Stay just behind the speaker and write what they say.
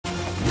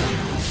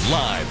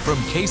Live from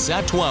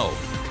KSAT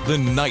 12, the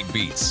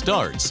Nightbeat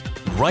starts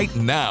right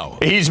now.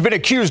 He's been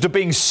accused of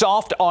being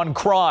soft on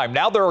crime.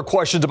 Now there are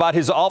questions about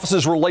his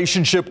office's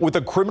relationship with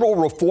a criminal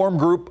reform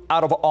group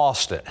out of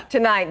Austin.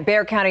 Tonight,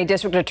 Bexar County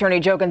District Attorney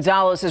Joe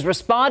Gonzalez is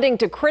responding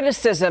to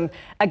criticism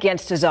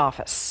against his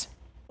office.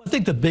 I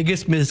think the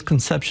biggest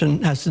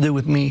misconception has to do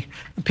with me,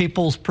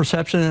 people's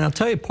perception, and I'll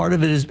tell you, part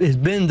of it has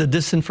been the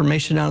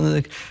disinformation out in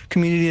the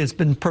community. It's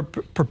been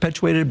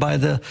perpetuated by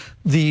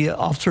the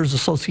Officers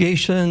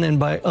Association and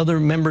by other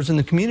members in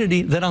the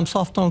community that I'm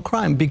soft on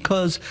crime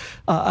because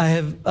I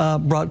have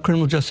brought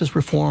criminal justice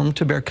reform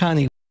to Bexar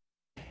County.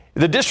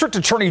 The district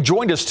attorney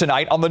joined us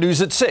tonight on the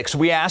news at 6.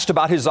 We asked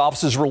about his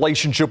office's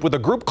relationship with a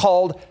group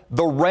called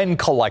the Wren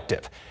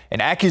Collective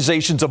and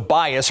accusations of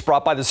bias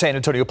brought by the San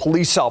Antonio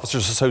Police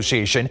Officers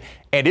Association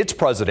and its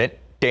president,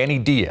 Danny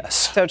Diaz.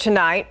 So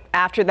tonight,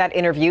 after that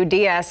interview,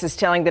 Diaz is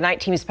telling the Night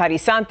Team's Patty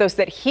Santos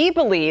that he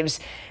believes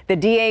the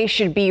DA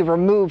should be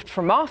removed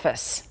from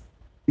office.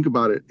 Think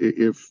about it.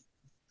 If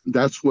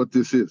that's what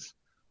this is,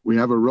 we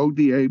have a rogue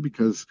DA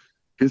because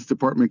his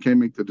department can't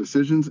make the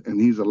decisions, and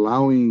he's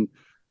allowing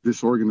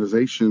this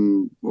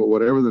organization, or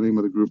whatever the name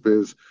of the group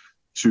is,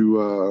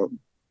 to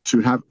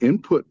have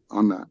input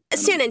on that.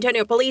 San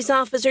Antonio Police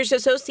Officers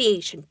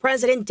Association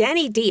President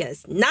Danny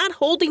Diaz not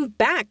holding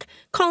back,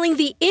 calling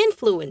the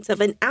influence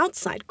of an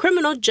outside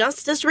criminal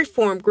justice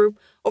reform group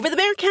over the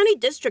Bexar County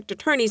District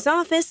Attorney's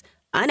Office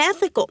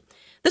unethical.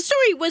 The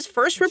story was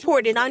first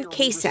reported on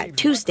KSAT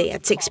Tuesday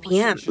at 6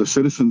 p.m. The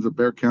citizens of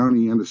Bexar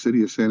County and the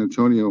city of San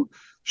Antonio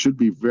should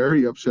be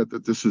very upset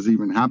that this is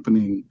even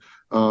happening.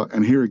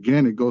 And here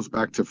again, it goes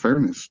back to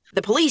fairness.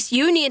 The police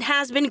union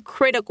has been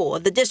critical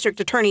of the district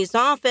attorney's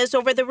office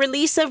over the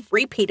release of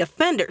repeat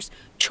offenders,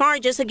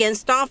 charges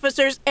against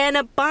officers, and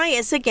a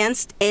bias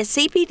against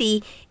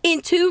SAPD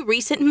in 2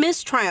 recent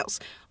mistrials.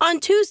 On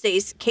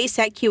Tuesday's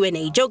KSAT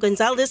Q&A, Joe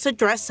Gonzalez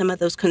addressed some of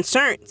those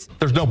concerns.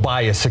 There's no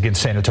bias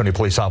against San Antonio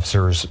police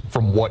officers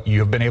from what you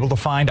have been able to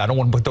find. I don't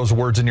want to put those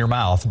words in your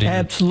mouth.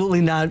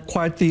 Absolutely not.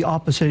 Quite the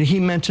opposite. He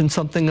mentioned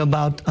something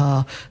about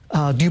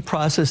due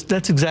process.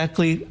 That's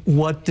exactly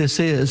what this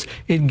is.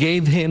 It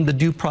gave him the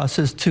due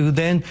process to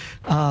then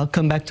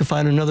come back to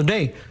fight another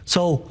day.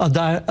 So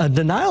a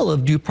denial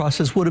of due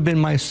process would have been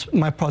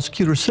my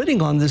prosecutor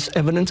sitting on this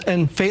evidence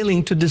and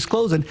failing to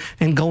disclose it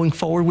and going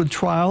forward with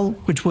trial,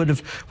 which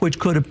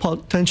could have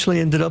potentially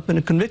ended up in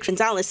a conviction.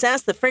 Gonzalez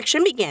says the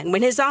friction began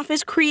when his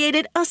office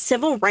created a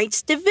civil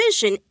rights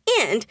division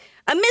and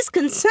a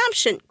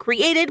misconception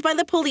created by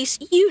the police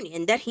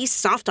union that he's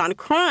soft on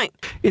crime.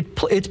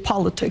 It's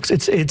politics.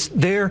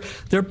 They're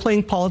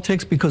playing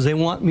politics because they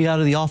want me out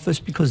of the office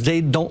because they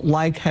don't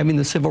like having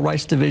the civil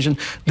rights division.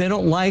 They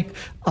don't like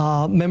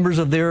members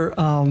of their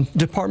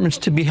departments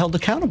to be held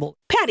accountable.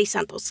 Patty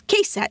Santos,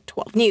 KSAT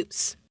 12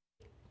 News.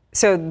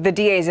 So the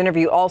DA's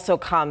interview also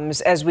comes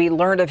as we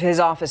learned of his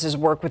office's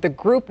work with a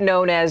group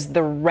known as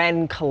the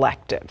Wren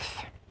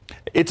Collective.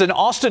 It's an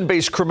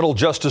Austin-based criminal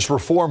justice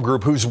reform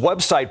group whose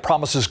website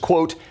promises,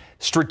 quote,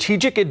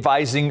 strategic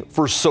advising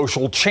for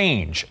social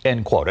change,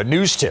 end quote. A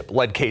news tip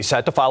led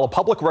KSAT to file a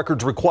public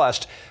records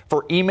request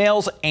for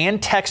emails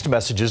and text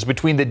messages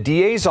between the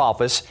DA's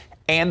office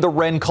and the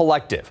Wren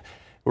Collective.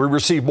 We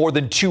received more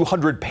than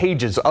 200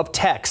 pages of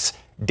texts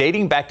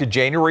dating back to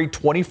January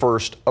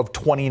 21st of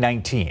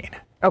 2019.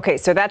 Okay,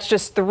 so that's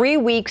just 3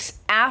 weeks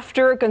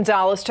after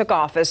Gonzalez took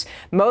office.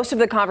 Most of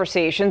the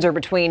conversations are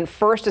between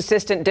First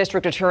Assistant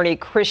District Attorney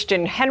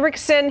Christian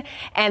Henriksen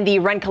and the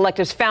Wren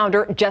Collective's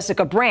founder,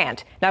 Jessica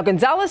Brandt. Now,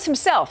 Gonzalez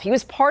himself, he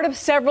was part of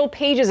several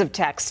pages of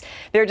text.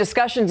 Their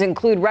discussions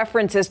include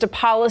references to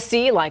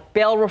policy like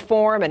bail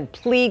reform and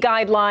plea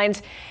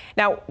guidelines.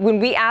 Now, when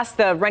we asked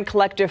the Wren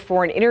Collective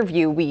for an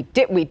interview, we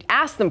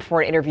asked them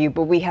for an interview,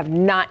 but we have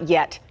not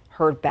yet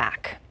heard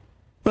back.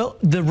 Well,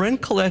 the Wren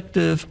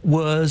Collective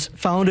was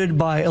founded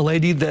by a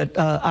lady that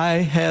I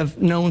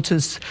have known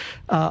since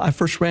I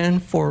first ran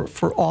for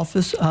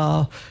office.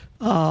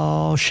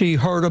 She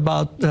heard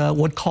about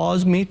what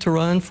caused me to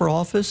run for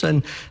office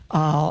and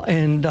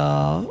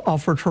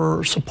offered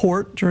her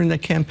support during the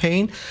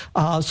campaign.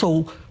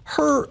 So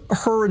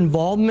her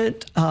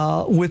involvement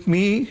with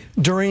me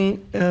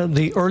during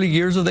the early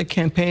years of the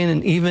campaign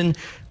and even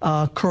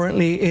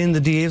currently in the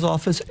DA's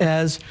office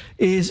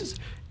is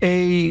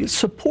a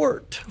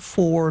support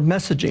for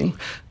messaging.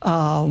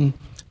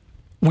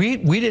 We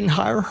didn't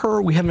hire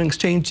her. We haven't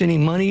exchanged any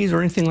monies or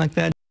anything like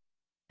that.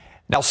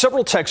 Now,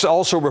 several texts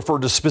also refer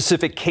to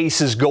specific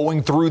cases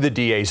going through the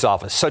DA's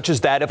office, such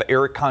as that of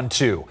Eric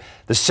Cantu,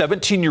 the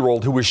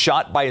 17-year-old who was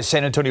shot by a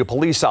San Antonio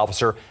police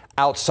officer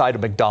outside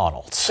of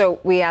McDonald's. So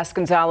we asked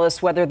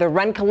Gonzalez whether the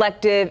Wren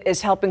Collective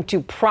is helping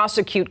to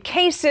prosecute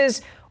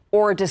cases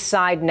or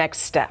decide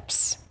next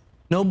steps.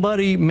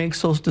 Nobody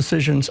makes those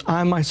decisions.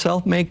 I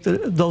myself make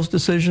those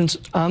decisions.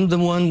 I'm the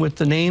one with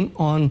the name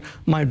on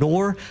my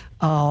door,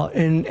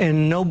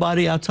 and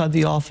nobody outside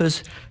the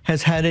office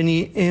has had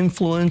any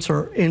influence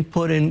or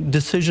input in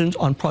decisions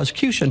on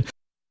prosecution.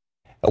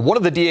 One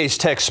of the DA's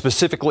texts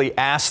specifically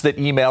asked that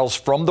emails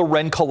from the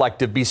Wren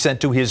Collective be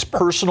sent to his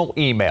personal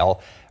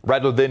email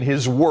rather than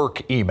his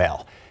work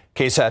email.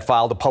 KSAT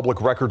filed a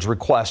public records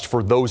request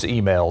for those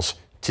emails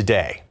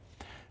today.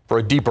 For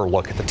a deeper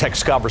look at the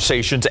text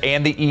conversations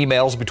and the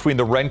emails between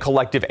the Wren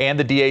Collective and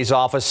the DA's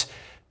office,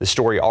 the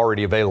story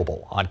already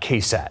available on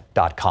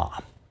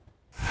KSAT.com.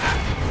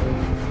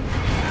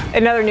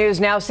 In other news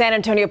now, San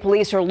Antonio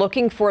police are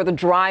looking for the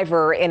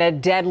driver in a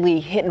deadly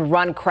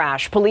hit-and-run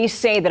crash. Police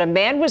say that a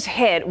man was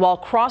hit while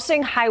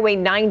crossing Highway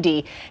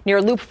 90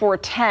 near Loop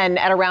 410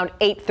 at around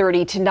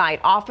 8:30 tonight.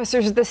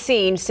 Officers at the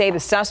scene say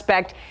the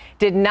suspect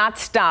did not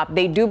stop.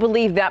 They do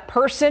believe that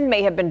person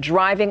may have been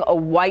driving a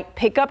white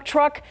pickup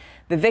truck.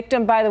 The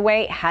victim, by the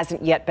way,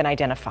 hasn't yet been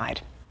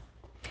identified.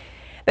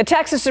 The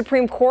Texas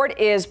Supreme Court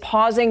is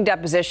pausing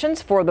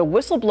depositions for the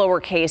whistleblower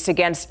case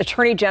against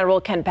Attorney General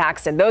Ken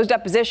Paxton. Those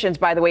depositions,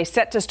 by the way,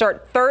 set to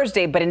start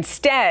Thursday, but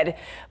instead,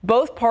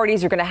 both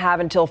parties are going to have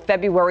until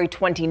February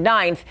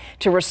 29th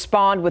to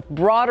respond with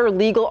broader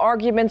legal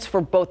arguments for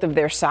both of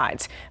their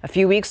sides. A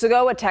few weeks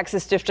ago, a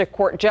Texas District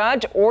Court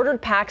judge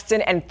ordered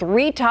Paxton and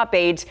 3 top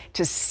aides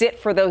to sit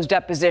for those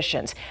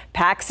depositions.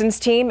 Paxton's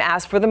team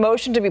asked for the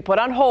motion to be put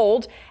on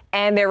hold,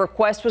 and their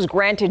request was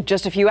granted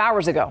just a few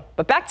hours ago.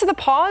 But back to the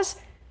pause.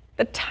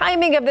 The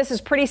timing of this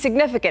is pretty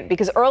significant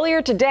because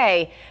earlier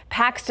today,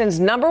 Paxton's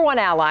 #1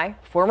 ally,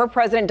 former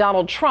President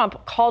Donald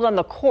Trump, called on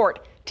the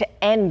court to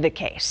end the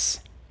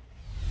case.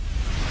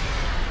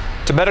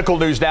 To medical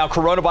news now,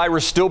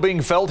 coronavirus still being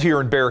felt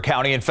here in Bexar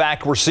County. In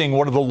fact, we're seeing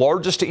one of the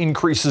largest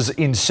increases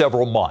in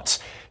several months.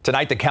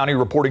 Tonight, the county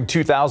reporting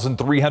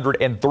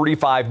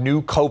 2,335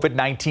 new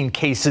COVID-19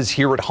 cases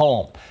here at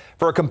home.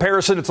 For a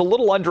comparison, it's a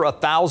little under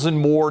 1,000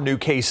 more new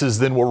cases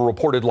than were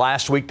reported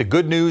last week. The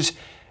good news,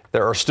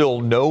 there are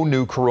still no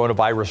new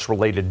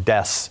coronavirus-related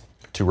deaths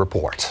to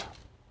report.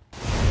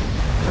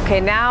 Okay,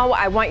 now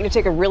I want you to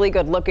take a really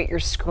good look at your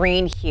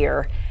screen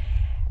here.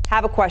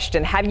 Have a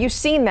question. Have you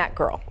seen that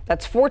girl?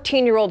 That's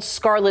 14-year-old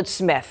Scarlett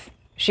Smith.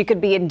 She could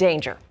be in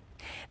danger.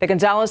 The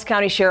Gonzales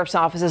County Sheriff's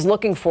Office is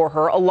looking for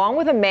her, along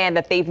with a man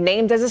that they've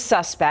named as a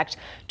suspect,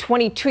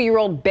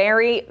 22-year-old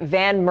Barry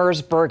Van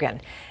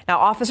Mersbergen. Now,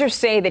 officers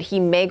say that he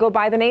may go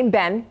by the name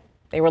Ben.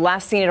 They were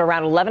last seen at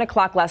around 11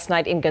 o'clock last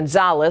night in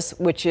Gonzales,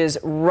 which is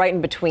right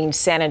in between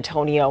San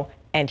Antonio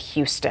and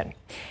Houston.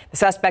 The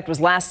suspect was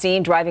last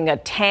seen driving a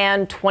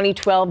tan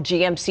 2012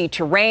 GMC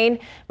Terrain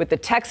with the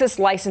Texas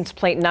license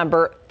plate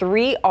number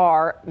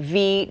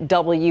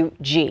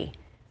 3RVWG.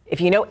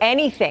 If you know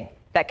anything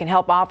that can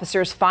help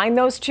officers find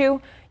those two,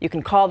 you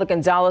can call the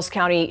Gonzales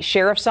County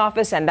Sheriff's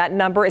Office, and that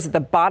number is at the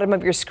bottom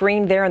of your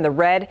screen there in the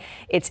red.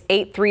 It's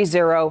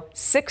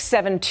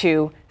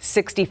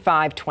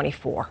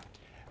 830-672-6524.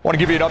 I want to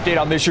give you an update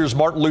on this year's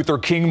Martin Luther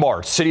King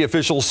March. City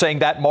officials saying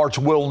that march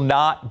will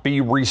not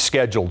be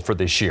rescheduled for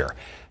this year.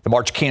 The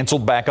march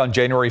canceled back on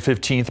January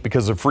 15th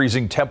because of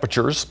freezing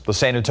temperatures. The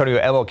San Antonio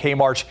MLK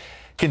March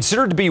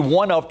considered to be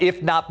one of,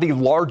 if not the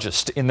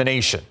largest in the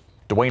nation.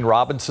 Dwayne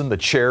Robinson, the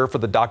chair for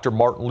the Dr.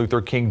 Martin Luther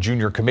King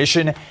Jr.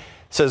 Commission,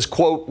 says,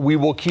 quote, "We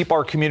will keep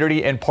our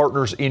community and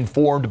partners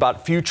informed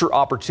about future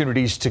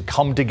opportunities to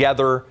come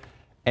together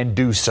and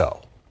do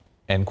so,"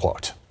 end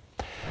quote.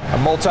 A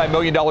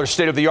multi-million-dollar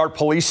state-of-the-art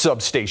police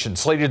substation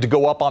slated to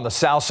go up on the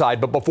south side.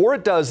 But before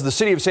it does, the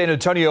city of San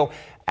Antonio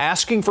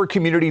asking for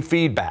community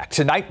feedback.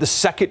 Tonight, the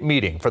second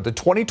meeting for the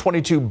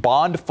 2022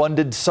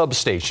 bond-funded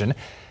substation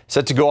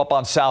set to go up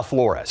on South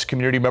Flores.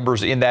 Community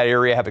members in that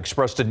area have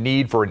expressed a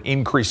need for an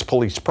increased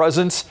police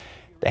presence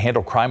to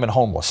handle crime and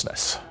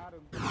homelessness.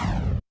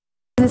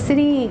 The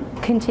city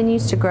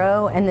continues to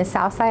grow, and the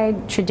South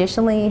Side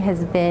traditionally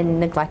has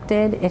been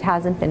neglected. It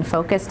hasn't been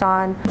focused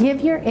on.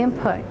 Give your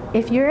input.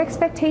 If your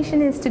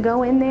expectation is to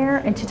go in there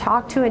and to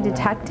talk to a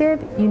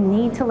detective, you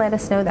need to let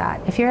us know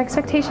that. If your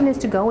expectation is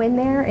to go in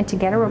there and to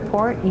get a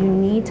report, you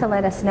need to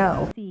let us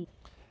know.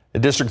 The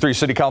District 3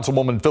 City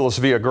Councilwoman Phyllis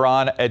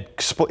Villagran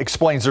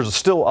explains there's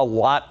still a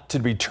lot to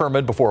be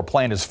determined before a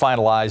plan is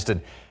finalized,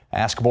 and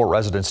ask more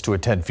residents to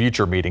attend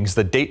future meetings.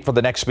 The date for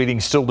the next meeting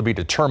still to be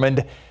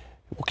determined.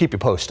 We'll keep you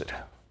posted.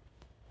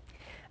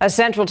 A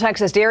Central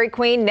Texas Dairy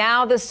Queen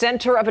now the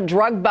center of a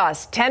drug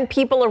bust. 10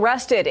 people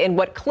arrested in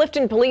what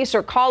Clifton police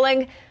are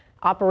calling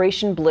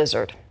Operation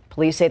Blizzard.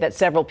 Police say that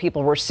several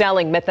people were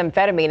selling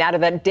methamphetamine out of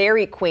that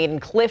Dairy Queen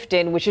in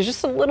Clifton, which is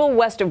just a little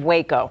west of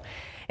Waco.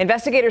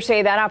 Investigators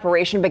say that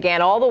operation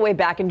began all the way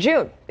back in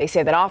June. They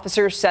say that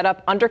officers set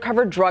up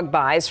undercover drug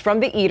buys from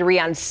the eatery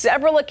on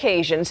several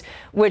occasions,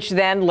 which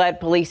then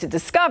led police to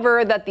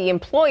discover that the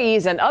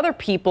employees and other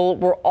people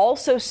were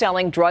also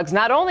selling drugs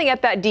not only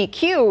at that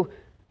DQ,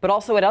 but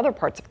also at other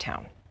parts of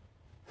town.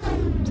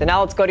 So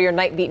now let's go to your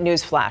Nightbeat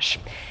news flash.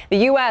 The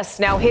U.S.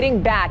 now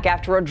hitting back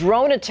after a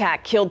drone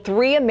attack killed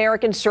 3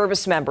 American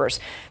service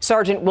members.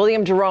 Sergeant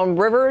William Jerome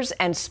Rivers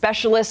and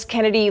Specialist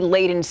Kennedy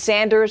Layden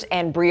Sanders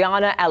and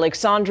Brianna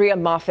Alexandria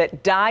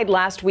Moffett died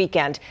last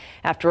weekend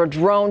after a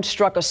drone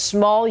struck a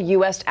small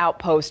U.S.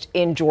 outpost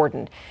in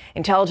Jordan.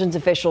 Intelligence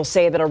officials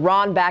say that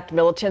Iran-backed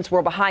militants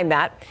were behind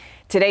that.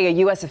 Today, a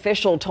U.S.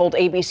 official told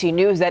ABC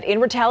News that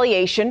in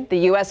retaliation, the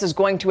U.S. is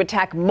going to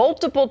attack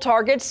multiple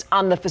targets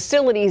on the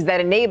facilities that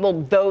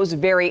enabled those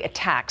very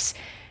attacks.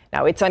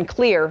 Now, it's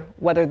unclear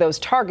whether those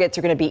targets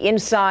are going to be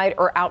inside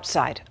or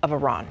outside of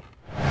Iran.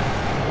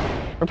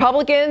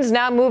 Republicans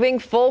now moving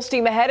full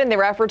steam ahead in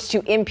their efforts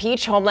to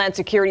impeach Homeland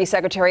Security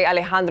Secretary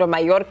Alejandro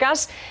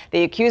Mayorkas.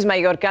 They accuse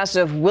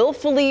Mayorkas of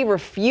willfully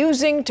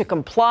refusing to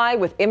comply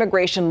with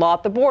immigration law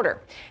at the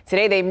border.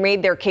 Today, they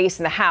made their case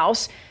in the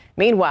House.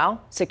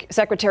 Meanwhile,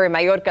 Secretary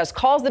Mayorkas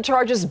calls the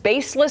charges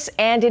baseless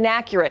and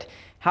inaccurate.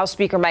 House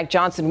Speaker Mike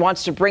Johnson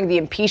wants to bring the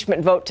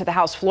impeachment vote to the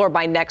House floor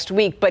by next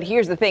week. But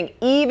here's the thing.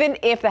 Even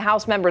if the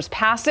House members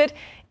pass it,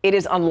 it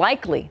is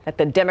unlikely that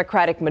the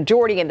Democratic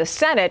majority in the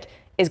Senate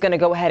is going to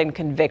go ahead and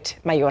convict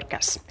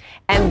Mayorkas.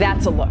 And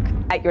that's a look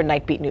at your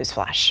Nightbeat News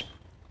Flash.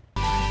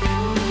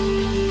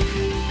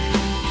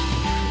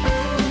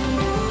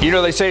 You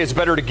know, they say it's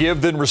better to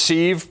give than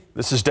receive.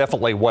 This is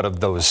definitely one of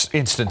those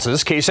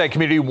instances. KSAT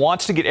community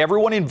wants to get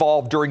everyone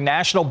involved during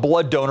National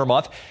Blood Donor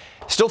Month.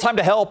 Still time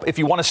to help. If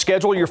you want to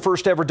schedule your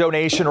first ever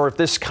donation, or if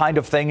this kind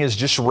of thing is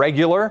just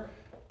regular,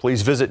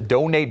 please visit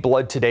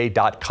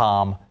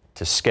donatebloodtoday.com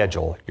to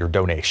schedule your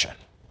donation.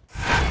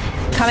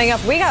 Coming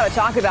up, we got to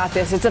talk about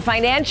this. It's a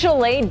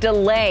financial aid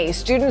delay.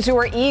 Students who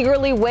are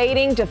eagerly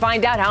waiting to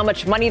find out how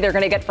much money they're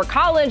going to get for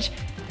college,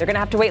 they're going to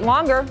have to wait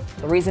longer.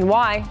 The reason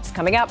why is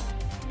coming up.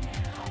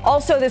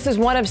 Also, this is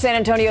one of San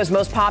Antonio's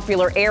most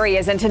popular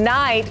areas, and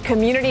tonight,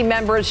 community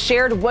members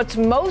shared what's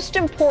most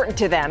important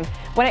to them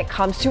when it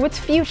comes to its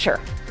future.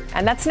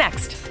 And that's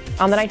next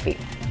on the Nightbeat.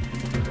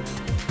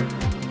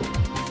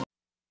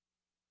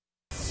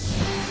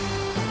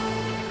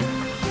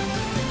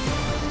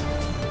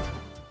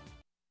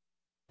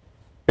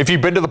 If you've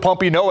been to the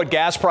pump, you know it.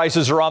 Gas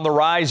prices are on the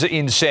rise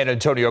in San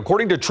Antonio.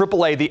 According to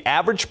AAA, the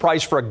average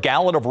price for a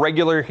gallon of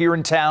regular here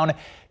in town,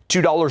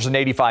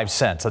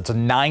 $2.85. That's a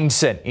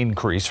 9-cent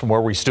increase from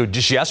where we stood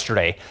just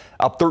yesterday,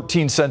 up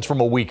 13 cents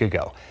from a week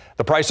ago.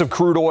 The price of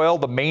crude oil,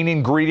 the main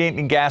ingredient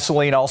in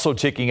gasoline, also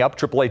ticking up.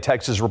 AAA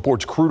Texas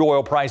reports crude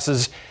oil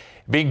prices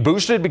being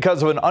boosted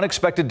because of an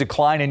unexpected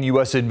decline in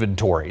U.S.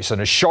 inventories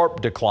and a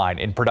sharp decline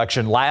in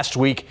production last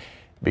week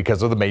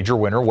because of the major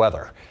winter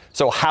weather.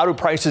 So how do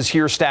prices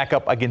here stack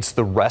up against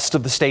the rest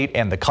of the state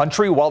and the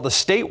country? Well, the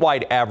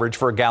statewide average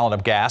for a gallon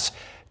of gas,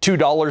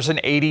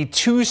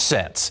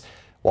 $2.82,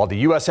 while the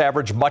U.S.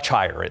 average much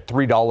higher at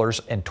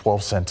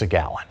 $3.12 a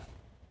gallon.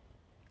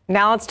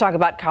 Now let's talk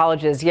about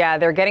colleges. Yeah,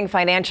 they're getting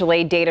financial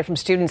aid data from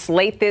students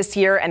late this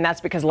year, and that's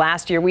because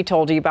last year we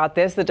told you about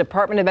this. The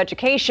Department of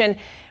Education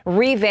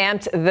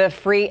revamped the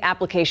free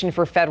application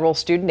for federal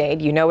student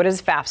aid. You know it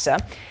as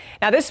FAFSA.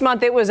 Now this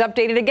month it was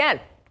updated again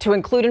to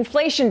include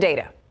inflation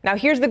data. Now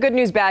here's the good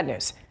news, bad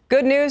news.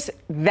 Good news,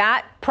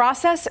 that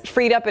process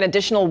freed up an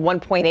additional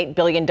 $1.8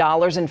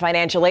 billion in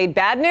financial aid.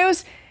 Bad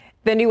news,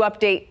 the new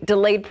update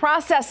delayed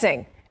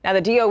processing. Now,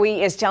 the DOE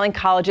is telling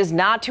colleges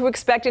not to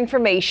expect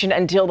information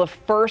until the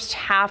first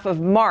half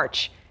of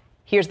March.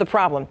 Here's the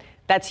problem.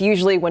 That's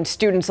usually when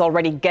students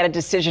already get a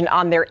decision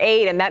on their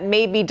aid, and that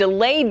may be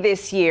delayed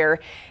this year.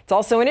 It's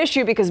also an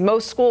issue because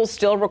most schools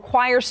still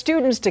require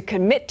students to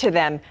commit to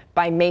them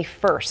by May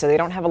 1st, so they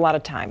don't have a lot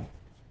of time.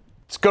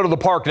 Let's go to the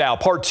park now.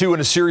 Part 2 in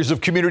a series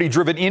of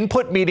community-driven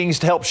input meetings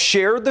to help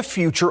share the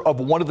future of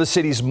one of the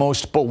city's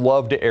most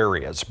beloved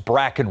areas,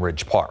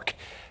 Brackenridge Park.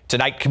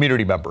 Tonight,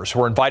 community members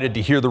were invited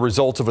to hear the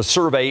results of a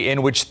survey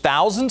in which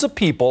thousands of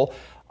people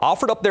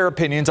offered up their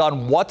opinions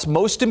on what's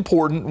most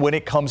important when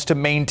it comes to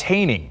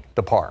maintaining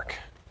the park.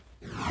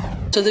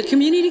 So the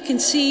community can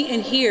see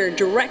and hear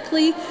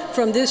directly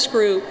from this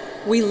group.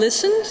 We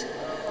listened,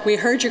 we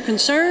heard your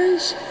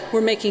concerns,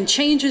 we're making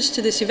changes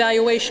to this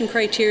evaluation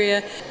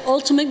criteria.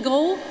 Ultimate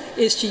goal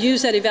is to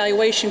use that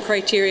evaluation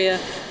criteria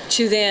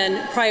to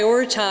then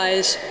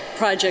prioritize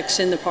projects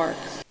in the park.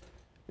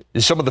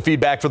 Some of the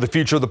feedback for the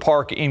future of the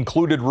park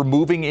included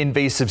removing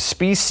invasive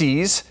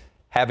species,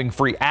 having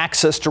free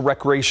access to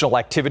recreational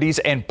activities,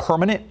 and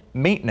permanent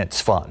maintenance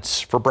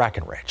funds for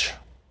Brackenridge.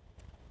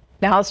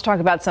 Now let's talk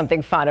about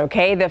something fun,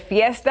 okay? The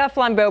Fiesta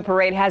Flambeau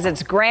Parade has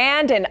its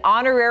grand and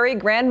honorary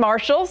grand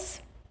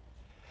marshals.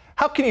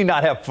 How can you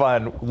not have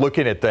fun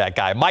looking at that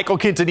guy? Michael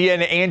Quintanilla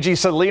and Angie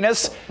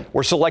Salinas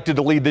were selected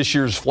to lead this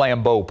year's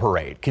Flambeau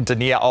Parade.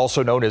 Quintanilla,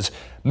 also known as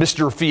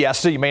Mr.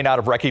 Fiesta. You may not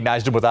have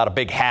recognized him without a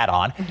big hat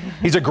on.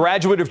 He's a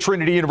graduate of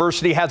Trinity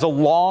University, has a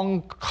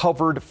long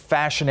covered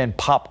fashion and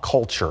pop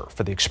culture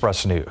for the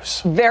Express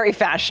News. Very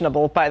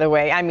fashionable, by the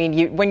way. I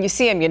mean, when you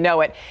see him, you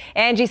know it.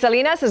 Angie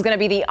Salinas is going to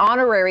be the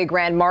honorary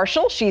Grand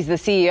Marshal. She's the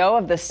CEO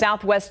of the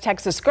Southwest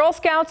Texas Girl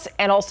Scouts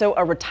and also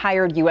a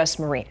retired U.S.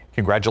 Marine.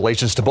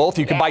 Congratulations to both.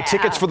 You can buy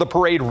tickets for the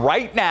parade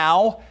right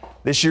now.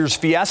 This year's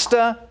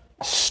Fiesta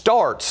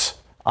starts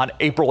on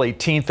April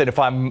 18th. And if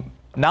I'm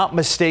not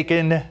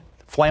mistaken,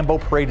 Flambeau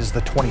Parade is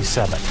the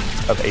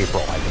 27th of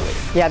April, I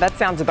believe. Yeah, that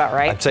sounds about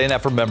right. I'm saying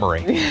that from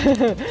memory.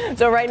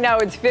 So right now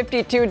it's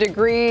 52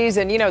 degrees,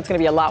 and you know it's going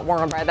to be a lot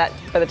warmer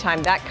by the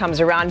time that comes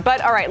around.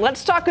 But all right,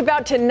 let's talk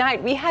about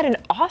tonight. We had an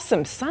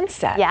awesome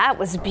sunset. Yeah, it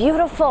was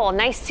beautiful.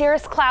 Nice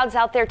cirrus clouds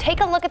out there.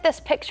 Take a look at this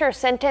picture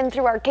sent in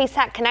through our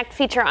KSAT Connect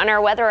feature on our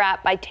weather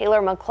app by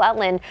Taylor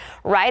McClellan.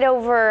 Right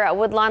over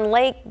Woodlawn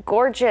Lake,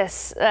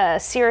 gorgeous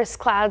cirrus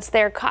clouds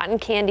there, cotton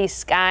candy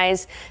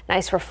skies,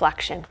 nice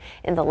reflection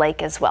in the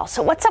lake as well.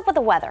 So what's up with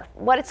the weather?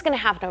 What is going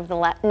to happen over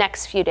the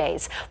next few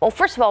days? Well,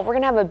 first of all, we're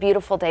going to have a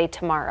beautiful day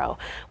tomorrow.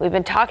 We've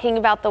been talking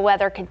about the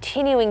weather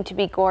continuing to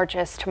be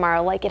gorgeous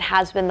tomorrow like it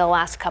has been the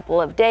last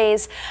couple of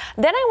days.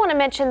 Then I want to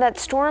mention that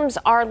storms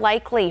are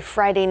likely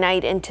Friday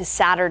night into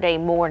Saturday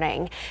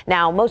morning.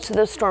 Now, most of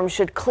those storms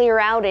should clear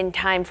out in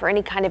time for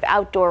any kind of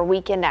outdoor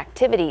weekend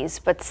activities,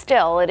 but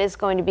still, it is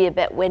going to be a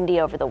bit windy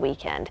over the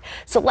weekend.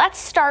 So let's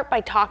start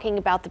by talking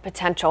about the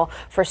potential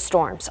for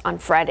storms on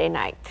Friday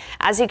night.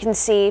 As you can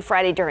see,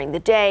 Friday during the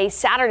day,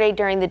 Saturday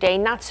during the day,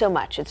 not so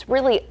much. It's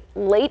really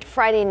late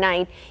Friday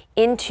night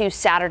into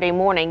Saturday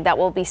morning that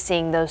we'll be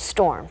seeing those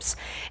storms.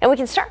 And we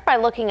can start by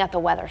looking at the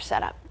weather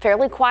setup.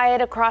 Fairly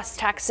quiet across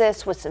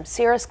Texas with some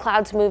cirrus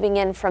clouds moving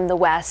in from the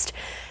west.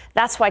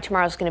 That's why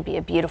tomorrow's going to be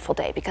a beautiful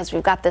day, because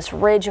we've got this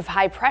ridge of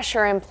high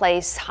pressure in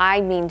place. High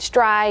means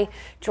dry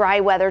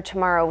weather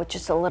tomorrow with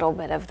just a little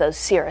bit of those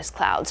cirrus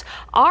clouds.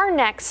 Our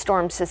next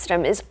storm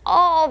system is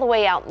all the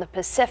way out in the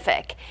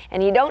Pacific,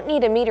 and you don't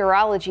need a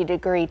meteorology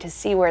degree to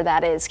see where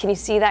that is. Can you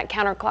see that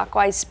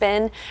counterclockwise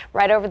spin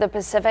right over the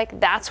Pacific?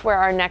 That's where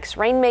our next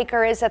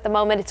rainmaker is at the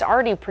moment. It's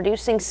already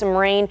producing some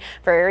rain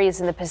for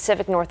areas in the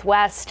Pacific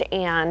Northwest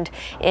and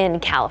in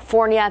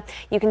California.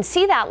 You can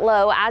see that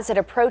low as it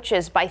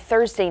approaches by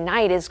Thursday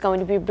night is going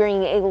to be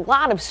bringing a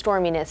lot of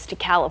storminess to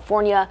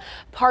California,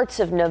 parts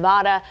of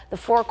Nevada, the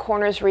Four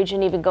Corners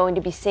region even going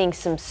to be seeing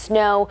some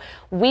snow.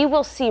 We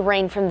will see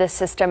rain from this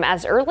system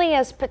as early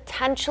as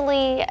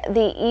potentially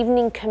the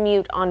evening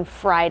commute on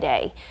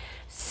Friday.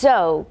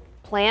 So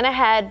plan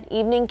ahead.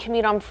 Evening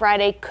commute on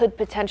Friday could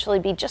potentially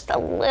be just a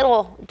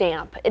little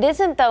damp. It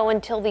isn't, though,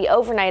 until the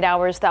overnight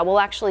hours that we'll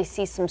actually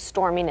see some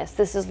storminess.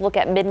 This is look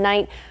at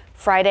midnight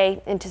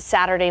Friday into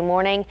Saturday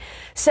morning.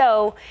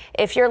 So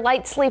if you're a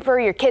light sleeper,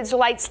 your kids are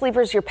light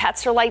sleepers, your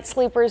pets are light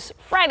sleepers,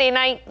 Friday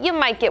night, you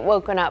might get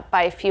woken up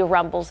by a few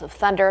rumbles of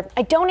thunder.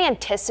 I don't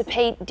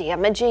anticipate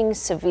damaging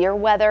severe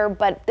weather,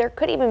 but there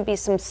could even be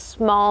some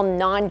small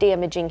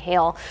non-damaging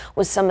hail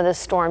with some of the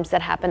storms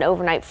that happen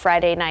overnight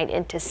Friday night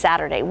into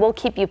Saturday. We'll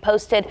keep you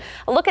posted.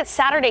 A look at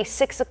Saturday,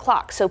 6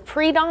 o'clock. So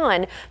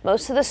pre-dawn,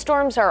 most of the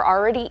storms are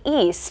already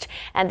east,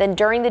 and then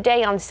during the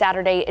day on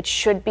Saturday, it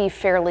should be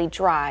fairly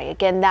dry.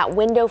 Again, that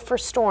window for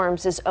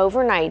storms is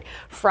overnight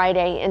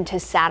Friday into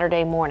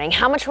Saturday morning.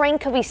 How much rain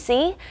could we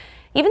see?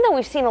 Even though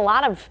we've seen a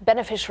lot of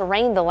beneficial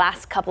rain the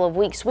last couple of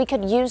weeks, we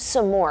could use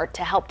some more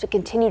to help to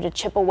continue to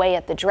chip away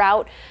at the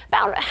drought.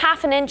 About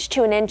 ½ an inch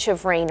to an inch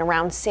of rain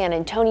around San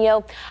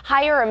Antonio.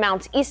 Higher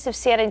amounts east of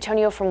San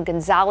Antonio from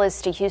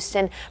Gonzales to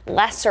Houston.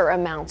 Lesser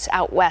amounts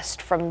out west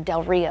from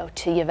Del Rio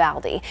to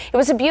Uvalde. It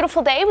was a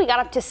beautiful day. We got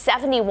up to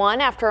 71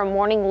 after a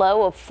morning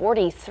low of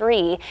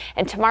 43.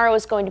 And tomorrow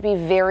is going to be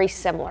very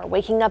similar.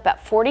 Waking up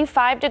at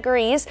 45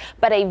 degrees,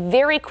 but a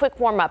very quick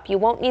warm up. You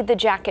won't need the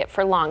jacket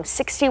for long.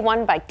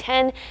 61 by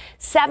 10.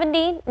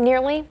 70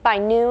 nearly by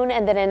noon,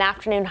 and then an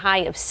afternoon high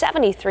of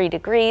 73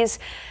 degrees.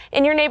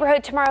 In your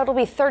neighborhood tomorrow, it'll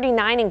be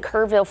 39 in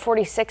Kerrville,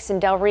 46 in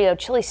Del Rio,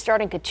 chilly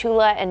start in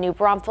Cotulla and New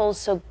Braunfels,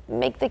 so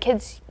make the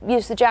kids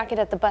use the jacket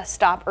at the bus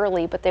stop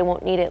early, but they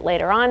won't need it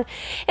later on.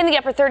 In the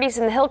upper 30s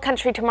in the Hill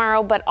Country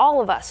tomorrow, but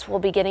all of us will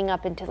be getting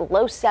up into the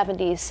low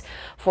 70s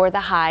for the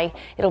high.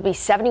 It'll be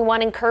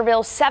 71 in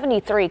Kerrville,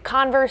 73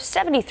 Converse,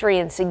 73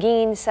 in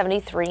Seguin,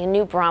 73 in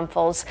New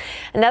Braunfels.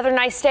 Another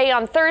nice day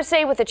on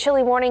Thursday with a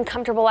chilly morning,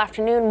 comfortable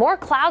afternoon. More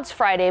clouds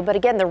Friday, but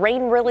again, the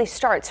rain really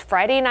starts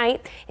Friday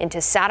night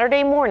into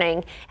Saturday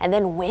morning, and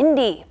then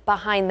windy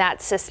behind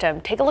that system.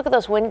 Take a look at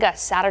those wind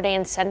gusts Saturday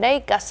and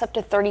Sunday, gusts up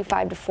to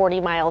 35 to 40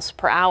 miles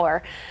per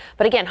hour.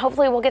 But again,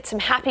 hopefully we'll get some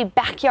happy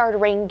backyard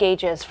rain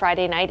gauges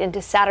Friday night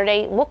into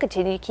Saturday. We'll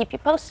continue to keep you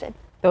posted.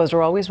 Those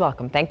are always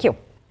welcome. Thank you.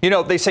 You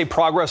know, they say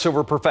progress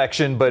over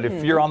perfection, but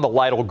if you're on the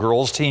Lytle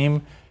girls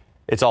team,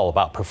 it's all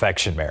about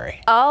perfection,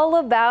 Mary. All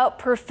about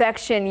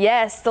perfection,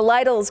 yes. The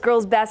Lytle's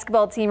girls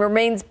basketball team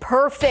remains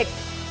perfect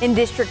in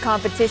district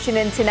competition,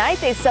 and tonight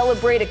they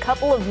celebrate a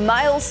couple of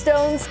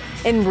milestones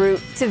en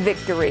route to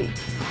victory.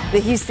 The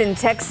Houston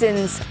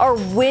Texans are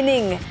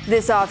winning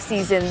this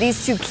offseason.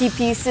 These two key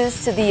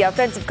pieces to the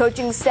offensive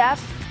coaching staff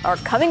are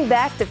coming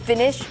back to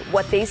finish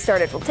what they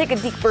started. We'll take a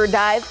deeper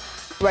dive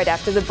right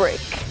after the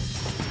break.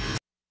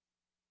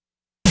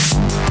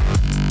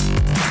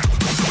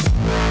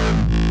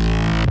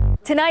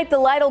 Tonight, the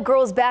Lytle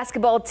girls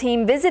basketball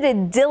team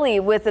visited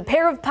Dilley with a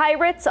pair of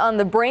Pirates on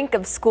the brink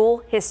of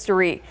school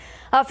history.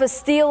 Off a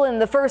steal in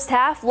the first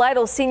half,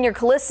 Lytle senior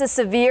Calissa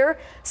Severe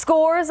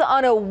scores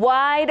on a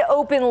wide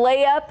open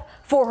layup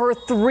for her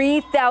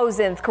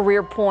 3,000th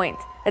career point.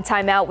 A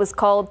timeout was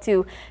called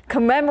to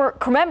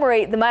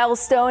commemorate the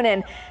milestone,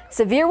 and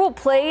Sevier will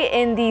play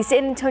in the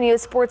San Antonio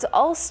Sports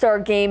All-Star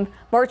Game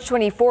March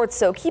 24th,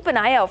 so keep an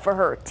eye out for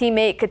her.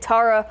 Teammate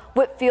Katara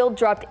Whitfield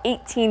dropped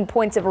 18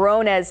 points of her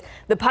own as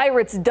the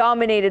Pirates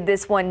dominated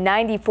this one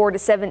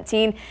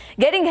 94-17,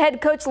 getting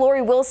head coach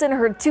Lori Wilson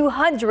her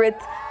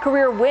 200th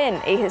career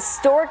win, a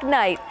historic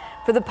night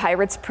for the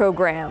Pirates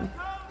program.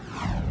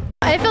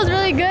 It feels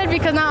really good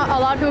because not a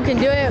lot of people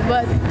can do it,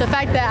 but the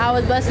fact that I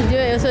was blessed to do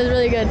it, so it was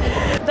really good.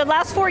 The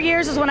last 4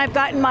 years is when I've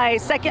gotten my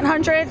second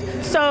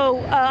 100,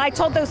 so I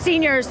told those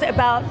seniors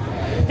about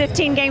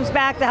 15 games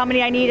back how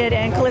many I needed,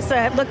 and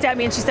Calissa looked at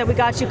me and she said, "We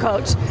got you,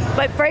 coach."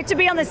 But for it to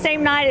be on the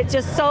same night, it's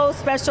just so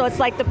special. It's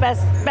like the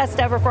best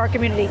ever for our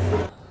community.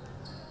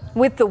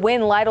 With the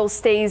win, Lytle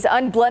stays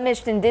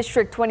unblemished in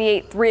District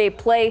 28 3A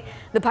play.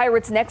 The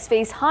Pirates next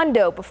face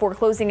Hondo before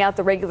closing out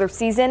the regular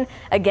season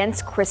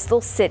against Crystal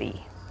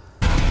City.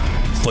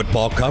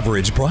 Football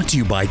coverage brought to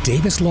you by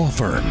Davis Law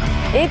Firm.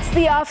 It's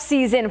the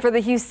off-season for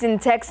the Houston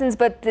Texans,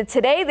 but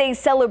today they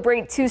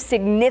celebrate two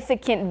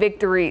significant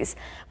victories.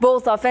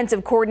 Both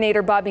offensive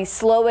coordinator Bobby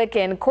Slowick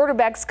and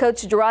quarterbacks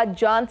coach Gerard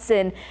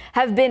Johnson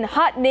have been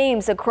hot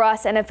names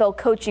across NFL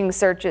coaching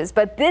searches.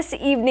 But this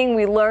evening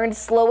we learned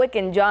Slowick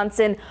and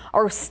Johnson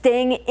are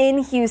staying in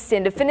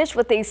Houston to finish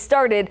what they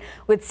started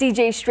with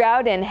C.J.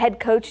 Stroud and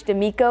head coach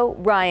DeMeco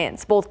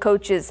Ryans. Both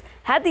coaches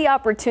had the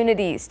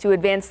opportunities to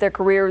advance their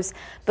careers,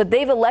 but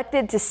they've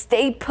elected to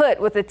stay put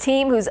with a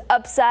team whose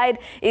upside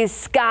is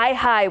sky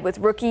high with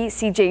rookie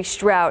C.J.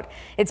 Stroud.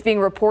 It's being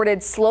reported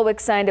Slowick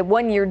signed a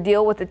one-year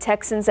deal with the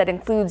Texans that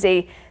includes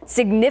a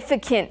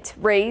significant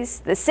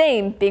raise, the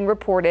same being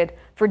reported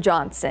for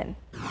Johnson.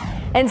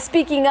 And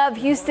speaking of,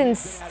 Houston's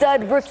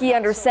stud rookie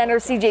under center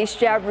C.J.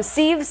 Stroud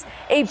receives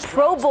a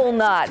Pro Bowl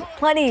nod.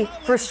 Plenty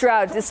for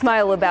Stroud to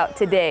smile about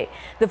today.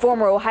 The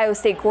former Ohio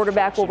State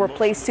quarterback will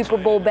replace Super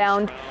Bowl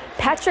bound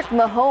Patrick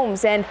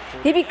Mahomes, and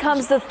he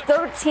becomes the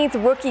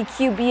 13th rookie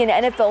QB in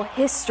NFL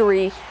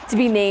history to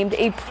be named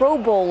a Pro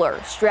Bowler.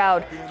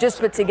 Stroud just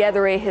put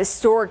together a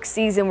historic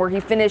season where he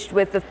finished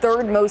with the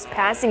third most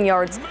passing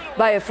yards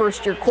by a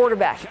first-year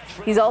quarterback.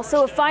 He's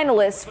also a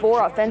finalist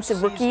for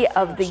Offensive Rookie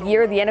of the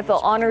Year. The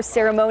NFL Honors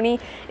Ceremony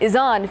is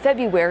on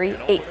February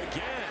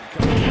 8th.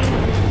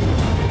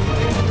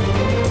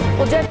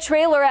 Well, Jeff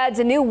Traylor adds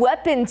a new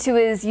weapon to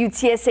his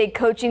UTSA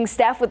coaching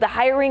staff with the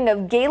hiring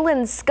of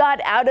Galen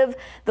Scott out of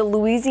the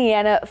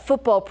Louisiana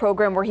football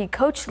program, where he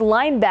coached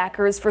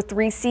linebackers for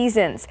 3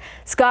 seasons.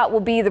 Scott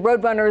will be the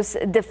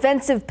Roadrunners'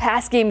 defensive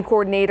pass game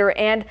coordinator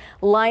and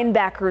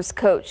linebackers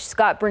coach.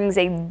 Scott brings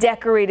a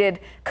decorated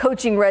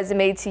coaching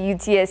resume to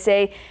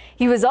UTSA.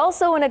 He was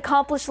also an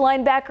accomplished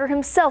linebacker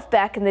himself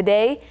back in the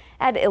day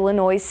at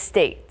Illinois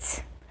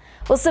State.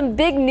 Well, some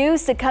big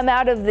news to come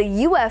out of the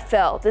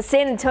UFL. The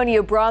San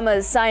Antonio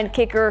Brahmas signed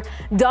kicker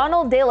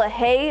Donald De La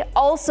Haye,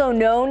 also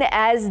known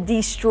as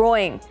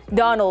Destroying.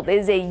 Donald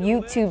is a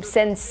YouTube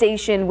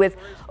sensation with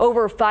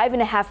over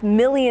 5.5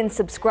 million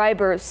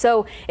subscribers,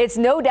 so it's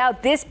no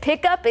doubt this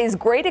pickup is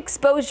great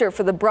exposure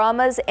for the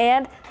Brahmas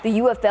and the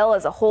UFL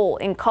as a whole.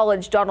 In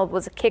college, Donald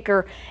was a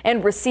kicker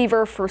and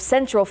receiver for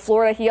Central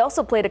Florida. He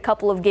also played a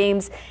couple of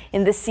games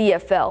in the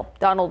CFL.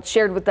 Donald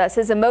shared with us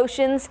his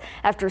emotions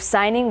after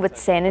signing with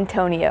San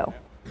Antonio.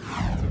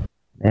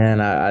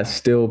 And I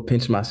still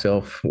pinch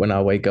myself when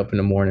I wake up in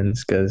the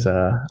mornings because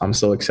I'm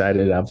so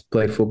excited. I've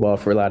played football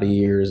for a lot of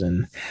years,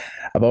 and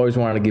I've always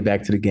wanted to get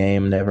back to the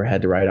game, never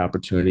had the right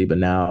opportunity. But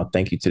now,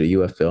 thank you to the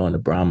UFL and the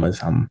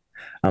Brahmas, I'm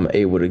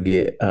able to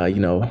get,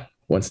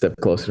 one step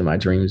closer to my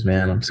dreams,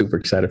 man. I'm super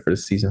excited for the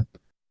season.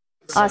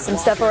 Awesome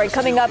stuff. All right,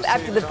 coming up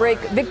after the break,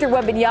 Victor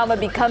Wembanyama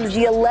becomes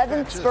the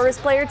 11th Spurs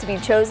player to be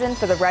chosen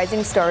for the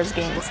Rising Stars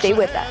game. Stay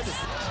with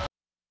us.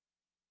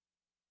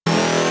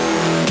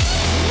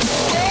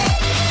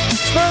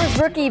 Spurs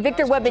rookie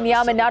Victor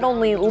Wembanyama not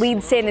only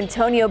leads San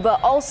Antonio, but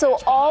also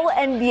all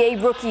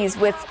NBA rookies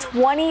with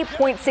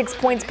 20.6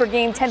 points per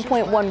game,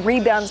 10.1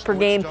 rebounds per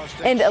game,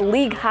 and a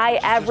league-high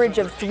average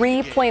of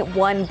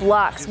 3.1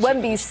 blocks.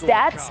 Wemby's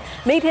stats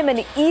made him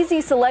an easy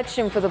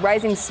selection for the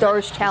Rising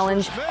Stars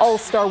Challenge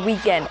All-Star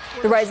Weekend.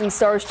 The Rising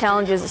Stars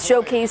Challenge is a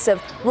showcase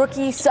of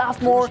rookie,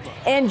 sophomore,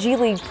 and G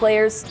League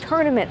players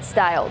tournament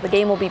style. The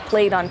game will be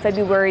played on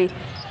February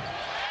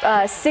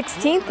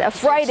 16th, a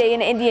Friday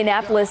in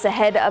Indianapolis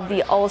ahead of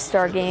the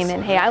All-Star game.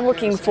 And hey, I'm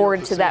looking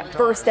forward to that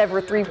first ever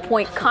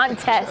three-point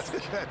contest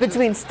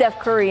between Steph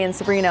Curry and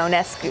Sabrina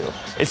Ionescu.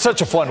 It's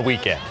such a fun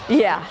weekend.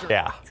 Yeah.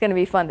 Yeah. It's going to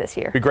be fun this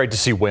year. It'd be great to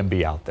see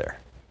Wemby out there.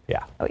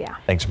 Yeah. Oh, yeah.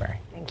 Thanks, Mary.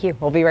 Thank you.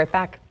 We'll be right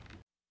back.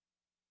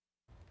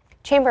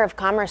 Chamber of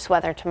Commerce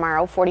weather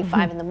tomorrow,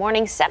 45 in the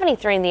morning,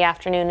 73 in the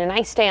afternoon. A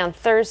nice day on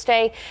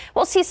Thursday.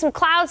 We'll see some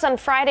clouds on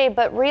Friday,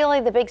 but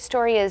really the big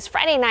story is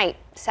Friday night,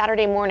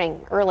 Saturday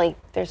morning, early.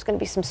 There's going to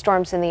be some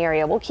storms in the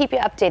area. We'll keep you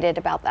updated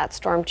about that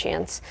storm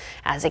chance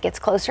as it gets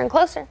closer and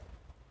closer.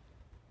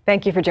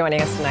 Thank you for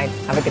joining us tonight.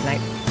 Have a good night.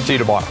 See you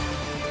tomorrow.